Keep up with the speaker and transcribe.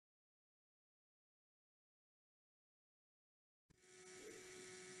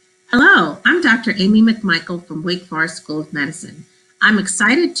Hello, I'm Dr. Amy McMichael from Wake Forest School of Medicine. I'm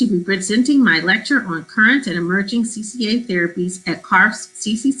excited to be presenting my lecture on current and emerging CCCA therapies at CARF's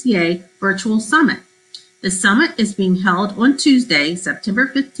CCCA Virtual Summit. The summit is being held on Tuesday, September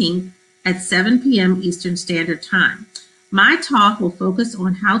 15th at 7 p.m. Eastern Standard Time. My talk will focus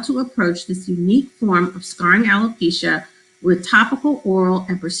on how to approach this unique form of scarring alopecia with topical, oral,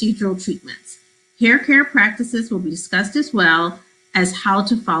 and procedural treatments. Hair care practices will be discussed as well as how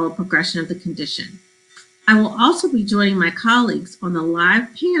to follow progression of the condition. I will also be joining my colleagues on the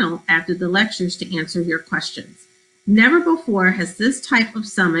live panel after the lectures to answer your questions. Never before has this type of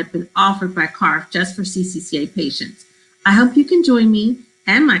summit been offered by CARF just for CCCA patients. I hope you can join me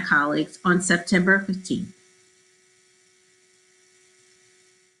and my colleagues on September 15th.